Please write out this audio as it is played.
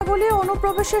গোলাগুলি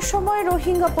অনুপ্রবেশের সময়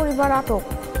রোহিঙ্গা পরিবার আটক।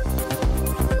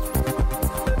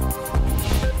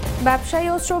 ব্যবসায়ী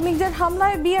ও শ্রমিকদের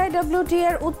হামলায় বিআইডব্লিউটি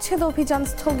এর উচ্ছেদ অভিযান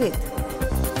স্থগিত।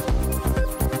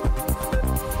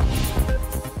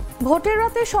 ভোটের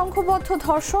রাতে সংঘবদ্ধ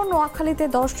ধর্ষণ, নোয়াখালীতে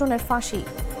 10 জনের ফাঁসি।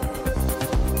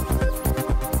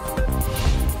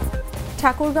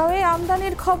 ঠাকুরগাঁওয়ে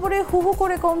আমদানির খবরে হুহু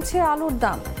করে কমছে আলুর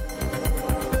দাম।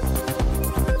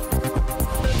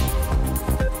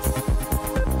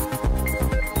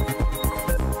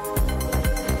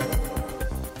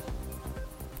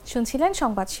 শুনছিলেন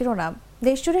সংবাদ শিরোনাম।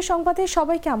 দেশজুড়ে সংবাদে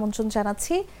সবাইকে আমন্ত্রণ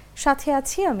জানাচ্ছি, সাথে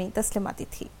আছি আমি তাসলিমা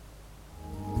তিথি।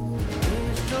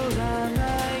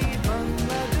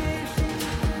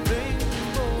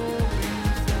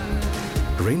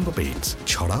 রেইনবো পেইন্টস,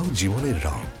 ছড়াও জীবনের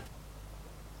রং।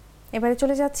 এবারে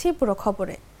চলে যাচ্ছি পুরো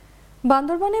খবরে।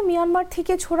 বান্দরবানে মিয়ানমার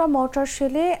থেকে ছোড়া মর্টার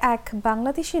শেলে এক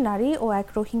বাংলাদেশি নারী ও এক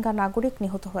রোহিঙ্গা নাগরিক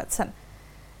নিহত হয়েছেন।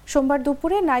 সোমবার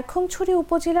দুপুরে নাইক্ষ্যংছড়ি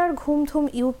উপজেলার ঘুমধুম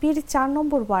ইউপির 4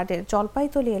 নম্বর ওয়ার্ডের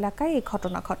জলপাইতলি এলাকায় এই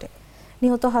ঘটনা ঘটে।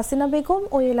 নিহত হাসিনা বেগম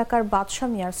ওই এলাকার বাদশা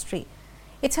মিয়ার স্ত্রী।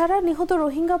 এছাড়া নিহত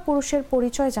রোহিঙ্গা পুরুষের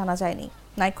পরিচয় জানা যায়নি।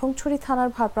 নাইক্ষ্যংছড়ি থানার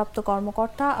ভারপ্রাপ্ত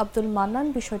কর্মকর্তা আব্দুল মান্নান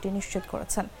বিষয়টি নিশ্চিত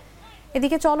করেছেন।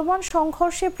 এদিকে চলমান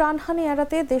সংঘর্ষে প্রাণহানি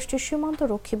এড়াতে দেশটির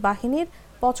সীমান্তরক্ষী বাহিনীর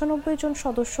 95 জন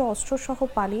সদস্য অস্ত্রসহ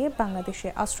পালিয়ে বাংলাদেশে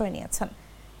আশ্রয় নিয়েছেন।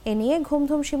 এ নিয়ে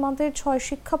ঘুমধুম সীমান্তের 6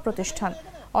 শিক্ষা প্রতিষ্ঠান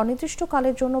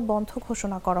অনির্দিষ্টকালের জন্য বন্ধ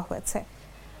ঘোষণা করা হয়েছে।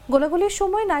 গোলাগুলির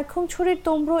সময় নাইক্ষ্যংছড়ির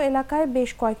তোমরো এলাকায় বেশ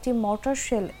কয়েকটি মর্টার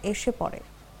শেল এসে পড়ে।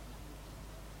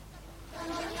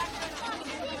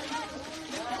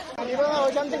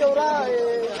 ওইখান থেকে ওরা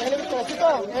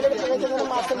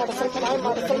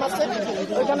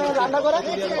ওইখানে রান্না করে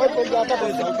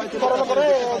করার পরে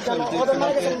ওদের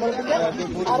মারা গেছেন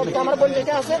আর আমার বোন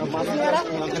লেখা আছে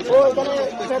ও ওইখানে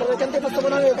ওইখান থেকে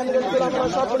আমরা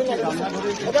সব বলি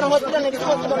এখানে হসপিটাল নেই,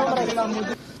 মারা গেলাম।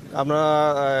 আমরা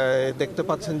দেখতে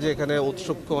পাচ্ছেন যে এখানে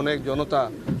উৎসুক অনেক জনতা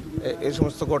এই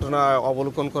সমস্ত ঘটনা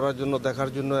অবলোকন করার জন্য, দেখার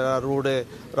জন্য রোডে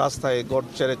রাস্তায় গড়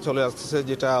ছেড়ে চলে আসতেছে,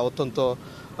 যেটা অত্যন্ত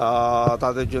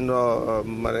তাদের জন্য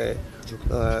মানে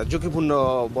ঝুঁকিপূর্ণ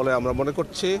বলে আমরা মনে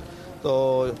করছি। তো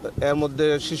এর মধ্যে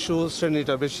শিশু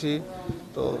শ্রেণীটা বেশি,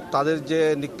 তো তাদের যে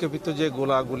নিক্ষেপিত যে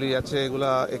গোলাগুলি আছে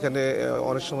এগুলা এখানে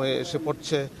অনেক সময় এসে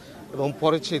পড়ছে এবং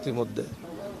পড়েছে ইতিমধ্যে।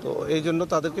 তো এই জন্য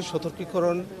তাদেরকে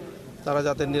সতর্কীকরণ, তারা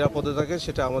যাতে নিরাপদে থাকে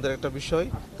সেটা আমাদের একটা বিষয়।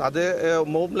 তাদের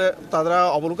তারা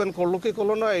অবলোকন করলো কি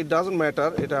করলো না, ইট ডাজন্ট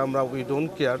ম্যাটার, এটা আমরা উই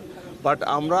ডোন্ট কেয়ার। বাট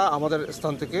আমরা আমাদের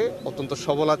স্থান থেকে অত্যন্ত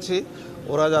সবল আছি।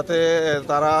 ওরা যাতে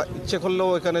তারা ইচ্ছে করলেও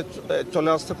এখানে চলে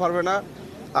আসতে পারবে না,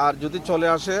 আর যদি চলে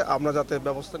আসে আমরা যাতে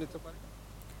ব্যবস্থা নিতে পারি।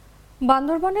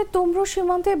 বান্দরবানের তোমরো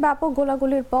সীমান্তে ব্যাপক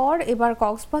গোলাগুলির পর এবার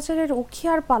কক্সবাজারের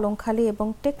উখিয়ার, পালংখালী এবং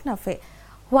টেকনাফে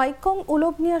হোয়াইকং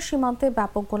উলবনিয়া সীমান্তে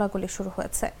ব্যাপক গোলাগুলি শুরু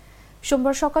হয়েছে।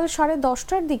 সোমবার সকাল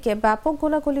 10:30টার দিকে ব্যাপক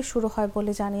গোলাগুলি শুরু হয়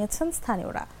বলে জানিয়েছেন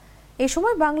স্থানীয়রা। এ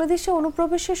সময় বাংলাদেশে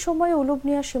অনুপ্রবেশের সময়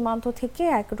উলবনিয়া সীমান্ত থেকে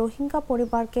এক রোহিঙ্গা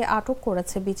পরিবারকে আটক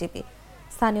করেছে বিজিবি।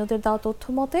 স্থানীয়দের দেওয়া তথ্য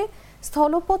মতে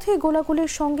স্থলপথে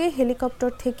গোলাগুলির সঙ্গে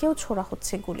হেলিকপ্টার থেকেও ছোড়া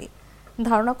হচ্ছে গুলি।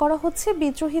 ধারণা করা হচ্ছে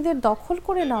বিদ্রোহীদের দখল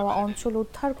করে নেওয়া অঞ্চল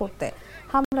উদ্ধার করতে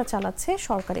হামলা চালাচ্ছে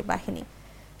সরকারি বাহিনী।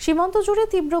 সীমান্ত জুড়ে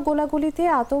তীব্র গোলাগুলিতে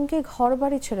আতঙ্কে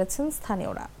ঘরবাড়ি ছেড়েছেন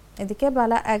স্থানীয়রা। এদিকে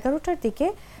বেলা 11টার দিকে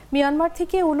মিয়ানমার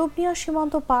থেকে উলবনিয়া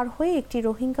সীমান্ত পার হয়ে একটি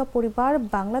রোহিঙ্গা পরিবার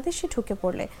বাংলাদেশে ঢুকে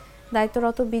পড়লে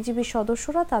দায়িত্বরত বিজিবি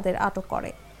সদস্যরা তাদের আটক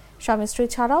করে। স্বামী স্ত্রী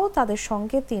ছাড়াও তাদের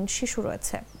সঙ্গে 3 শিশু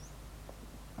রয়েছে।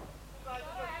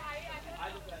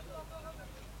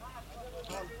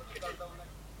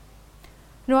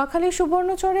 নোয়াখালী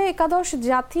সুবর্ণচরে একাদশ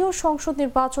জাতীয় সংসদ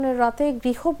নির্বাচনের রাতে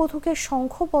গৃহবধূকে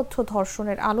সংঘবদ্ধ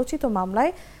ধর্ষণের আলোচিত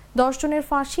মামলায় 10 জনের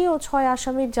ফাঁসি ও 6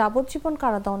 আসামির যাবজ্জীবন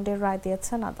কারাদণ্ডের রায়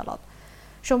দিয়েছেন আদালত।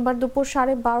 সোমবার দুপুর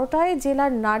 12:30টায়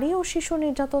জেলার নারী ও শিশু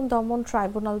নির্যাতন দমন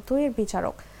ট্রাইব্যুনাল 2 এর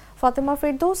বিচারক ফাতেমা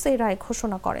ফেরদৌস এই রায়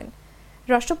ঘোষণা করেন।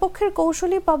 রাষ্ট্রপক্ষের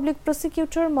কৌশলী পাবলিক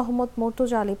প্রসিকিউটর মোহাম্মদ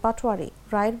মুর্তজা আলী পাটোয়ারি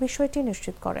রায়ের বিষয়টি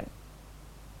নিশ্চিত করেন।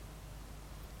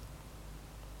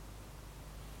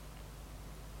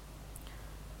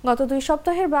 গত 2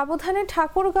 সপ্তাহের ব্যবধানে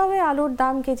ঠাকুরগাঁওয়ে আলুর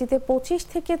দাম কেজিতে 25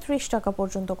 থেকে 30 টাকা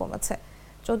পর্যন্ত কমেছে।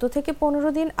 14 থেকে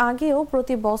 15 দিন আগেও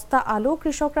প্রতি বস্তা আলু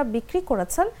কৃষকরা বিক্রি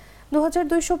করেছেন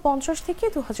 2250 থেকে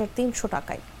 2300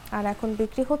 টাকায়, আর এখন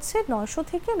বিক্রি হচ্ছে 900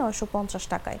 থেকে 950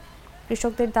 টাকায়।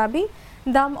 কৃষকদের দাবি,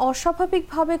 দাম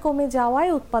অস্বাভাবিকভাবে কমে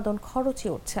যাওয়ায় উৎপাদন খরচই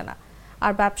উঠছে না।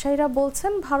 আর ব্যবসায়ীরা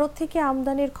বলছেন ভারত থেকে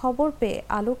আমদানির খবর পেয়ে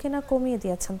আলু কেনা কমিয়ে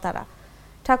দিয়েছেন তারা।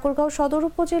 ঠাকুরগাঁও সদর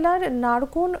উপজেলার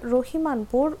নারগুন,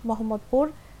 রহিমানপুর, মোহাম্মদপুর,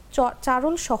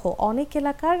 চারল সহ অনেক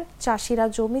এলাকার চাষিরা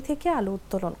জমি থেকে আলু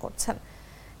উত্তোলন করছেন।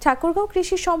 ঠাকুরগাঁও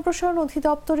কৃষি সম্প্রসারণ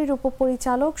অধিদপ্তরের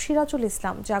উপপরিচালক সিরাজুল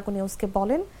ইসলাম জাগো নিউজকে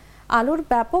বলেন, আলুর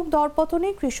ব্যাপক দরপতনে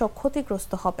কৃষক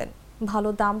ক্ষতিগ্রস্ত হবেন। ভালো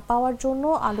দাম পাওয়ার জন্য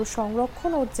আলু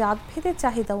সংরক্ষণ ও জাতভেদে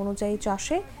চাহিদা অনুযায়ী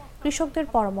চাষে কৃষকদের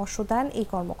পরামর্শ দেন এই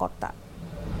কর্মকর্তা।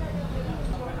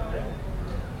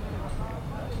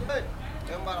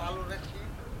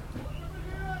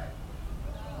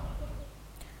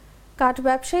 কাঠ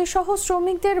ব্যবসায়ী সহ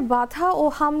শ্রমিকদের বাধা ও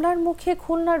হামলার মুখে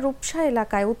খুলনার রূপসা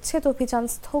এলাকায় উচ্ছেদ অভিযান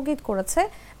স্থগিত করেছে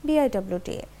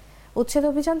বিআইডব্লিউটিএ। উচ্ছেদ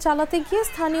অভিযান চালাতে গিয়ে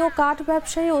স্থানীয় কাঠ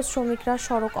ব্যবসায়ী ও শ্রমিকরা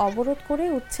সড়ক অবরোধ করে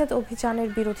উচ্ছেদ অভিযানের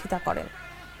বিরোধিতা করেন।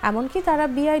 এমনকি তারা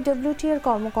বিআইডব্লিউটিএর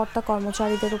কর্মকর্তা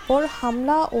কর্মচারীদের উপর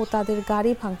হামলা ও তাদের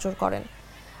গাড়ি ভাঙচুর করেন।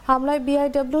 হামলায়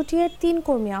বিআইডব্লিউটিএর ৩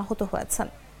 কর্মী আহত হয়েছেন।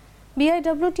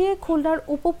 বিআইডব্লিউটিএ খুলনার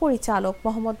উপপরিচালক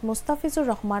মোহাম্মদ মোস্তাফিজুর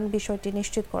রহমান বিষয়টি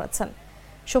নিশ্চিত করেছেন।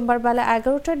 সোমবার বেলা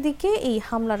 11টার দিকে এই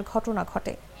হামলার ঘটনা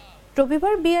ঘটে।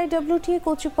 রবিবার বিআইডব্লিউটিএ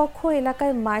কর্তৃপক্ষ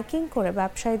এলাকায় মাইকিং করে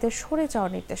ব্যবসায়ীদের সরে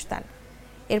যাওয়ার নির্দেশ দেন।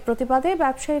 এর প্রতিবাদে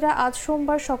ব্যবসায়ীরা আজ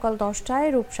সোমবার সকাল 10টায়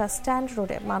রূপসা স্ট্যান্ড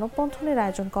রোডে মানববন্ধনের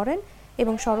আয়োজন করেন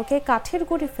এবং সড়কে কাঠের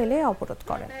গুঁড়ি ফেলে অবরোধ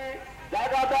করেন।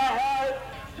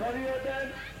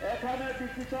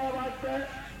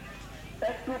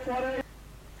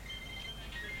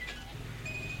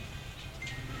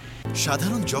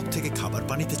 সাধারণ জগ থেকে খাবার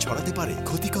পানিতে ছড়াতে পারে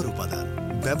ক্ষতিকর উপাদান।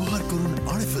 ব্যবহার করুন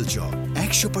আরএফএল জগ,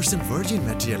 100% ভার্জিন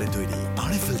ম্যাটেরিয়ালে তৈরি।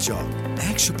 RFL jug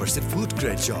 100% food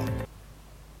grade jug.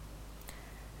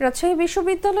 Rajshahi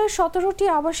বিশ্ববিদ্যালয়ের 17টি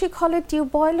আবাসিক হলে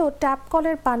টিউবওয়েল ও ট্যাপ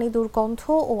কলের পানি দুর্গন্ধ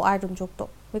ও আয়রনযুক্ত।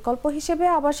 বিকল্প হিসেবে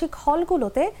আবাসিক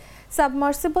হলগুলোতে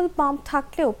সাবমার্সিবল পাম্প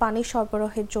থাকলেও পানি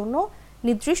সরবরাহের জন্য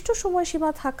নির্দিষ্ট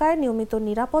সময়সীমা থাকায় নিয়মিত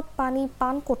নিরাপদ পানি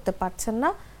পান করতে পারছেন না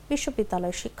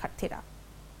বিশ্ববিদ্যালয়ের শিক্ষার্থীরা।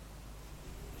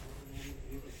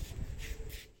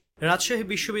 রাজশাহী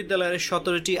বিশ্ববিদ্যালয়ের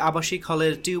 17টি আবাসিক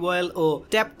হলের টিউবওয়েল ও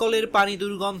ট্যাপ কলের পানি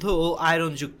দুর্গন্ধ ও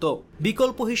আয়রনযুক্ত।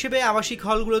 বিকল্প হিসেবে আবাসিক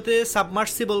হলগুলোতে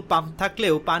সাবমার্সিবল পাম্প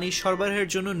থাকলেও পানি সরবরাহের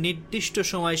জন্য নির্দিষ্ট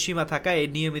সময়সীমা থাকায়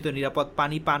নিয়মিত নিরাপদ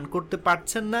পানি পান করতে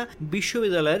পারছেন না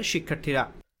বিশ্ববিদ্যালয়ের শিক্ষার্থীরা।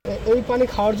 এই পানি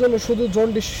খাওয়ার জন্য শুধু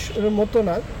জন্ডিসের মতো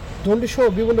না, জন্ডিস সহ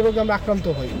বিভিন্ন রোগে আমরা আক্রান্ত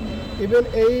হই। ইভেন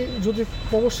এই যদি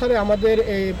প্রবসারে আমাদের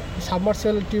এই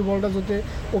সাবমার্সেল টিউবওয়েলটা যদি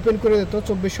ওপেন করে দিত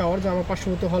 24 আওয়ার, যে আমার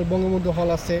পার্শ্ববর্তী হল বঙ্গবন্ধু হল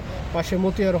আছে, পাশে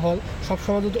মতিয়ার হল,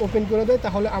 সবসময় যদি ওপেন করে দেয়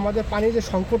তাহলে আমাদের পানির যে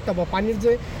সংকটটা বা পানির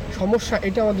যে সমস্যা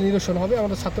এটা আমাদের নিরসন হবে,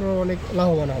 আমাদের ছাত্ররা অনেক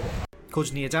লাভবান হবে। খোঁজ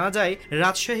নিয়ে জানা যায়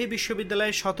রাজশাহী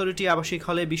বিশ্ববিদ্যালয়ের 17টি আবাসিক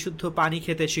হলে বিশুদ্ধ পানি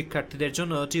খেতে শিক্ষার্থীদের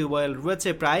জন্য টিউবওয়েল রয়েছে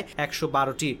প্রায়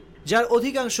 112টি, যার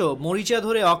অধিকাংশ মরিচা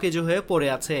ধরে অকেজো হয়ে পড়ে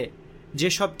আছে।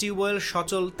 যেসব টিউবওয়েল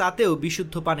সচল তাতেও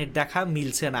বিশুদ্ধ পানির দেখা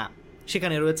মিলছে না।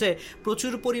 সেখানে রয়েছে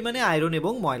প্রচুর পরিমাণে আয়রন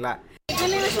এবং ময়লা।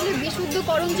 এখানে আসলে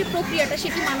বিশুদ্ধকরণ যে প্রক্রিয়াটা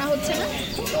সেটি মানা হচ্ছে না।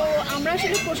 তো আমরা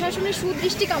আসলে প্রশাসনের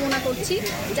সুদৃষ্টি কামনা করছি,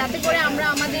 যাতে করে আমরা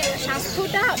আমাদের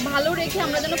স্বাস্থ্যটা ভালো রেখে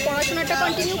আমরা যেন পড়াশোনাটা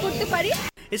কন্টিনিউ করতে পারি।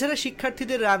 এছাড়া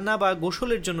শিক্ষার্থীদের রান্না বা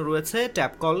গোসলের জন্য রয়েছে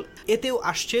ট্যাপ কল, এতেও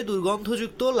আসছে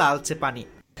দুর্গন্ধযুক্ত লালচে পানি।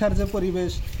 শিক্ষার যে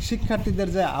পরিবেশ, শিক্ষার্থীদের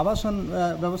যে আবাসন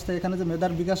ব্যবস্থা, এখানে যে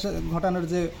মেধার বিকাশ ঘটানোর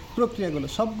যে প্রক্রিয়াগুলো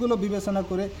সবগুলো বিবেচনা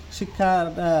করে শিক্ষার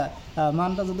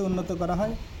মানটা যদি উন্নত করা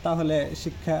হয় তাহলে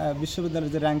শিক্ষা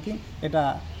বিশ্ববিদ্যালয়ের যে র্যাঙ্কিং এটা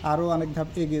আরও অনেক ধাপ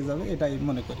এগিয়ে যাবে, এটাই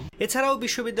মনে করি। এছাড়াও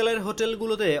বিশ্ববিদ্যালয়ের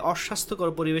হোটেলগুলোতে অস্বাস্থ্যকর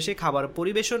পরিবেশে খাবার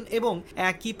পরিবেশন এবং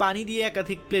একই পানি দিয়ে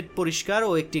একাধিক প্লেট পরিষ্কার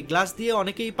ও একটি গ্লাস দিয়ে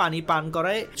অনেকেই পানি পান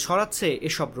করায় ছড়াচ্ছে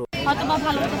এসব রোগ। হয়তোবা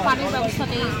ভালো মতো পানির ব্যবস্থা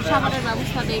নেই, সাবানের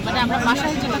ব্যবস্থা নেই, মানে আমরা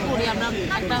বাসায় যেটা করি আমরা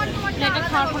একটা প্লেটে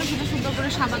খাওয়ার পরে সেটা সুন্দর করে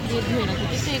সাবান দিয়ে ধুয়ে রাখি,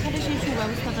 কিন্তু এখানে সেই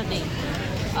সুব্যবস্থাটা নেই।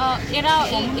 এরা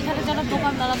এখানে যারা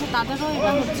দোকানদার আছে তাদেরও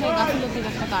এটা হচ্ছে গাফিলতির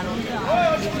একটা কারণ,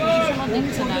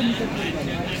 দেখছে না,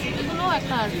 এগুলো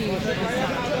একটা আর কি।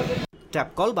 ট্যাপ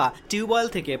কল বা টিউবওয়েল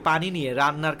থেকে পানি নিয়ে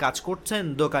রান্নার কাজ করছেন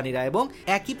দোকানিরা এবং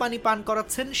একই পানি পান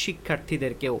করাচ্ছেন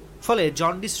শিক্ষার্থীদেরকেও। ফলে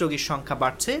জন্ডিস রোগীর সংখ্যা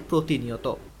বাড়ছে প্রতিনিয়ত।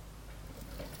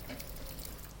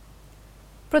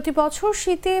 প্রতি বছর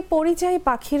শীতে পরিযায়ী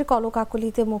পাখির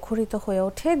কলকাকলিতে মুখরিত হয়ে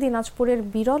ওঠে দিনাজপুরের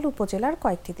বিরল উপজেলার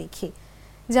কয়েকটি দিঘি,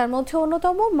 যার মধ্যে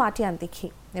অন্যতম মাটিয়ান দিঘি।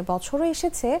 এবছরও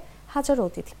এসেছে হাজারো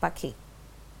অতিথি পাখি।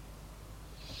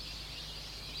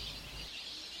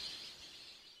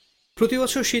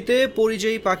 প্রতিবছর শীতে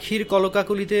পরিযায়ী পাখির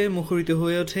কলকাকলিতে মুখরিত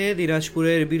হয়ে ওঠে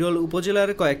দিনাজপুরের বিরল উপজেলার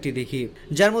কয়েকটি দিঘি,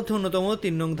 যার মধ্যে অন্যতম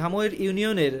 ৩ নং ধামইর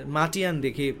ইউনিয়নের মাটিয়ান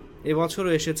দিঘি।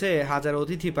 এবছরও এসেছে হাজারো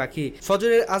অতিথি পাখি।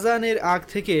 ফজরের আজানের আগ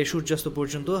থেকে সূর্যাস্ত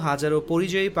পর্যন্ত হাজারো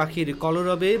পরিযায়ী পাখির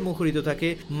কলরবে মুখরিত থাকে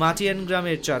মাটিয়ান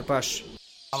গ্রামের চারপাশ।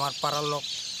 আমার পাড়ার লোক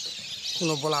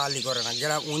কোনো বলাগালি করে না,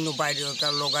 যারা অন্য বাইরে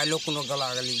লোক আইলেও কোনো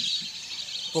গলাগালি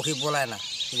পক্ষী বলায় না।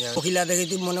 পখিলা দেখে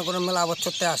তুই মনে করে মেলা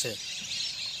বছরতে আসে,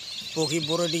 পক্ষী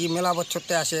বড় দিঘি মেলা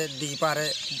বছরতে আসে, দিঘি পাড়ে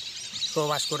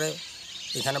প্রবাস করে,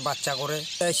 এখানে বাচ্চা করে।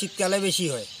 শীতকালে বেশি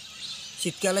হয়,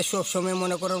 শীতকালে সব সময়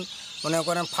মনে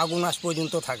করেন ফাগুন মাস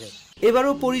পর্যন্ত থাকে।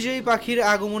 এবারও পরিযায়ী পাখির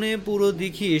আগমনে পুরো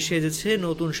দিঘি সেজেছে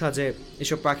নতুন সাজে।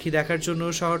 এসব পাখি দেখার জন্য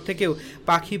শহর থেকেও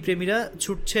পাখি প্রেমীরা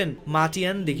ছুটছেন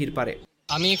মাটিয়ান দিঘির পারে।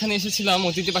 আমি এখানে এসেছিলাম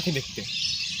অতিথি পাখি দেখতে।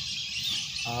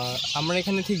 আমরা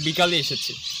এখানে ঠিক বিকালে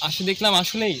এসেছি, দেখলাম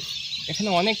আসলেই এখানে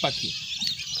অনেক পাখি,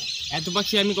 এত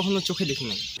পাখি আমি কখনো চোখে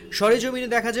দেখিনি। সরেজমিনে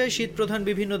দেখা যায় শীত প্রধান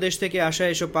বিভিন্ন দেশ থেকে আসা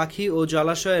এসব পাখি ও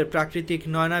জলাশয়ের প্রাকৃতিক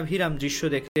নয়নাভিরাম দৃশ্য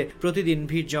দেখতে প্রতিদিন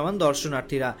ভিড় জমান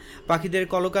দর্শনার্থীরা। পাখিদের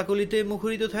কলকাকলিতে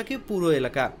মুখরিত থাকে পুরো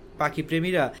এলাকা। পাখি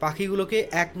প্রেমীরা পাখিগুলোকে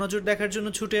এক নজর দেখার জন্য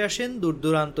ছুটে আসেন দূর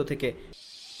দূরান্ত থেকে।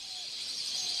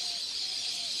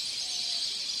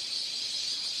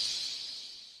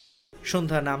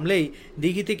 সন্ধ্যা নামলেই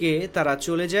দিঘি থেকে তারা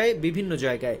চলে যায় বিভিন্ন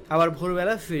জায়গায়, আবার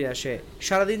ভোরবেলা ফিরে আসে।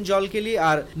 সারাদিন জলকেলি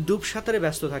আর ডুব সাঁতারে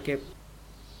ব্যস্ত থাকে।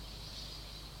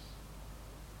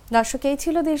 দর্শক, এই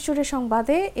ছিল দেশজুড়ে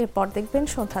সংবাদে। এরপর দেখবেন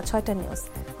সন্ধ্যা 6টা নিউজ।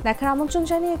 দেখার আমন্ত্রণ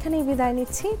জানিয়ে এখানেই বিদায়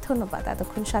নিচ্ছি। ধন্যবাদ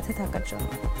এতক্ষণ সাথে থাকার জন্য।